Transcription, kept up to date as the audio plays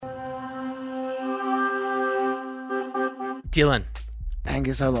Dylan,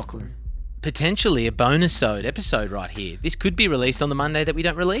 Angus O'Loughlin. potentially a bonus-ode episode right here. This could be released on the Monday that we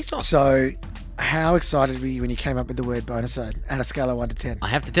don't release on. So, how excited were you when you came up with the word bonus-ode at a scale of 1 to 10? I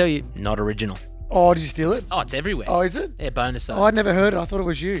have to tell you, not original. Oh, did you steal it? Oh, it's everywhere. Oh, is it? Yeah, bonus-ode. Oh, I'd never heard it. I thought it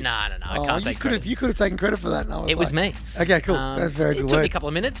was you. No, I can't take credit. You could have taken credit for that. And It was me. Okay, cool. That's very good It took me a work. couple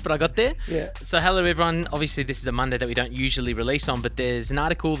of minutes, but I got there. Yeah. So hello, everyone. Obviously, this is a Monday that we don't usually release on, but there's an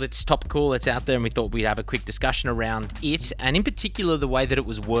article that's topical that's out there, and we thought we'd have a quick discussion around it, and in particular, the way that it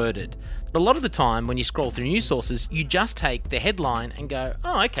was worded. But a lot of the time, when you scroll through news sources, you just take the headline and go,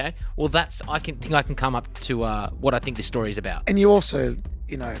 oh, okay, well, I can come up to what I think this story is about. And you also,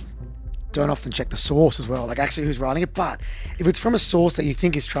 don't often check the source as well, like actually who's writing it. But if it's from a source that you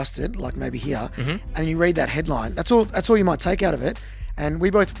think is trusted, like maybe here, and you read that headline, that's all you might take out of it. And we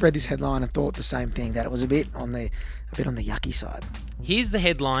both read this headline and thought the same thing, that it was a bit on the yucky side. Here's the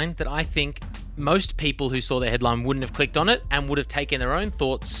headline that I think most people who saw the headline wouldn't have clicked on it and would have taken their own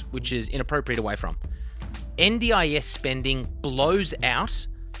thoughts, which is inappropriate, away from. NDIS spending blows out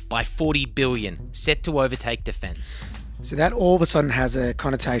by 40 billion, set to overtake defence. So that all of a sudden has a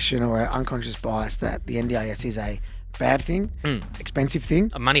connotation or an unconscious bias that the NDIS is a bad thing, expensive thing,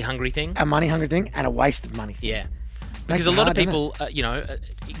 A money-hungry thing. a money-hungry thing, and a waste of money. Yeah. Makes Because a it lot hard, of people,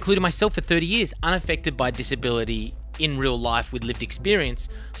 including myself for 30 years, unaffected by disability in real life with lived experience.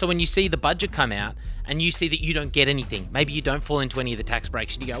 So when you see the budget come out and you see that you don't get anything, maybe you don't fall into any of the tax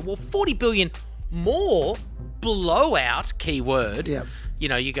breaks, and you go, well, 40 billion more, blowout, keyword. Yep.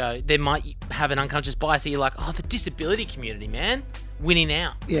 You go, they might have an unconscious bias that you're like, oh, the disability community, man, winning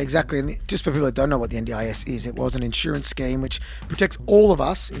out. Yeah, exactly. And just for people that don't know what the NDIS is, it was an insurance scheme which protects all of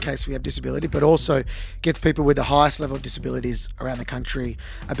us in case we have disability, but also gets people with the highest level of disabilities around the country,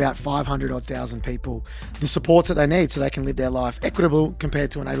 about 500,000 people, the supports that they need so they can live their life equitable compared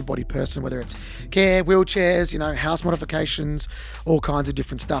to an able-bodied person, whether it's care, wheelchairs, house modifications, all kinds of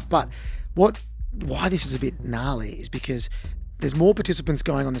different stuff. But why this is a bit gnarly is because there's more participants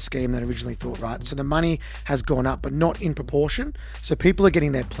going on the scheme than originally thought, right? So the money has gone up, but not in proportion. So people are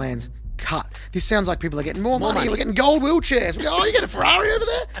getting their plans cut. This sounds like people are getting more money. We're getting gold wheelchairs. We go, oh, you get a Ferrari over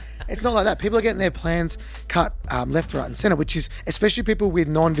there? It's not like that. People are getting their plans cut left, right, and centre, which is especially people with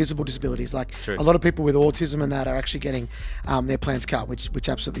non-visible disabilities. Like True. A lot of people with autism and that are actually getting their plans cut, which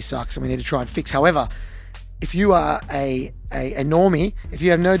absolutely sucks, and we need to try and fix. However, if you are a normie, if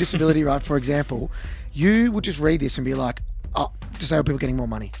you have no disability, right, for example, you would just read this and be like, oh, disabled people getting more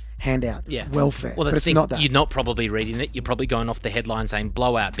money, handout, welfare. Well, but that's it's the thing. not that. You're not probably reading it. You're probably going off the headline saying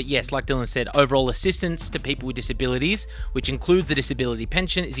blowout. But yes, like Dylan said, overall assistance to people with disabilities, which includes the disability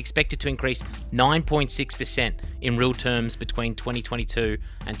pension, is expected to increase 9.6% in real terms between 2022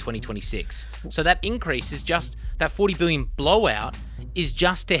 and 2026. So that increase is just, that 40 billion blowout is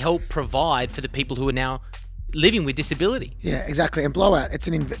just to help provide for the people who are now living with disability. Yeah, exactly. And blowout,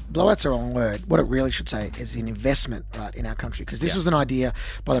 blowout's a wrong word. What it really should say is an investment, right, in our country. Because this was an idea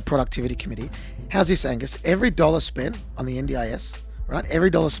by the Productivity Committee. How's this, Angus? Every dollar spent on the NDIS, right, every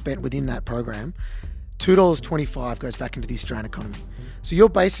dollar spent within that program, $2.25 goes back into the Australian economy. So you're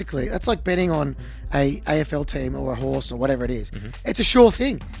basically, that's like betting on a AFL team or a horse or whatever it is. It's a sure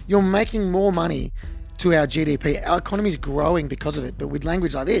thing. You're making more money to our GDP. Our economy's growing because of it. But with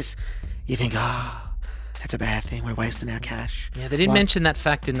language like this, you think, that's a bad thing. We're wasting our cash. Yeah, they didn't mention that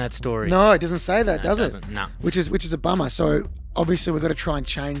fact in that story. No, it doesn't say that, does it? doesn't, no. Which is a bummer. So obviously we've got to try and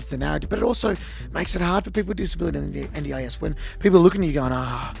change the narrative, but it also makes it hard for people with disability in the NDIS when people are looking at you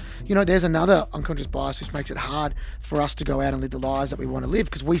going, there's another unconscious bias which makes it hard for us to go out and live the lives that we want to live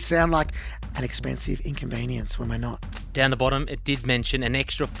because we sound like an expensive inconvenience when we're not. Down the bottom, it did mention an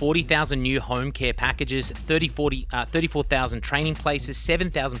extra 40,000 new home care packages, 34,000 training places,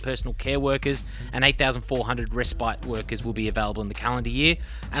 7,000 personal care workers, and 8,400 respite workers will be available in the calendar year.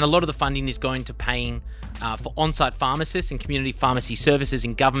 And a lot of the funding is going to paying for on-site pharmacists and community pharmacy services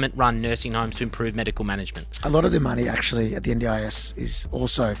in government-run nursing homes to improve medical management. A lot of the money actually at the NDIS is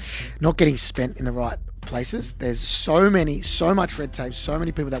also not getting spent in the right places. There's so much red tape, so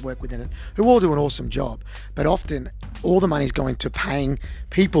many people that work within it who all do an awesome job, but often all the money is going to paying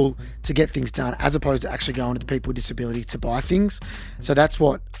people to get things done as opposed to actually going to the people with disability to buy things. So that's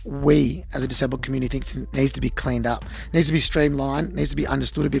what we as a disabled community think needs to be cleaned up, needs to be streamlined, needs to be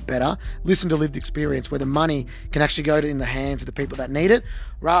understood a bit better, listen to lived experience where the money can actually go in the hands of the people that need it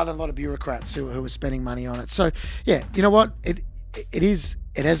rather than a lot of bureaucrats who are spending money on it. So yeah, you know what, it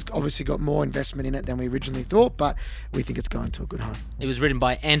has obviously got more investment in it than we originally thought, but we think it's going to a good home. It was written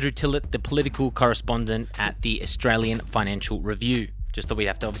by Andrew Tillett, the political correspondent at the Australian Financial Review. Just thought we'd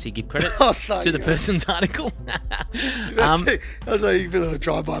have to obviously give credit Oh, sorry, to the person's article. That's it. That's why you've been on a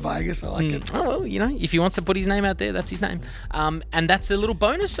drive-by Vegas. I like it. Oh, well, if he wants to put his name out there, that's his name. And that's a little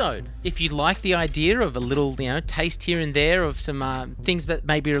bonus-ode. If you like the idea of a little, taste here and there of some things that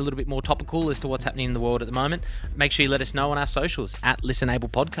maybe are a little bit more topical as to what's happening in the world at the moment, make sure you let us know on our socials at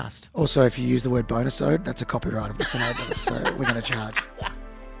ListenAble Podcast. Also, if you use the word bonus-ode, that's a copyright of Listen Able, so we're going to charge.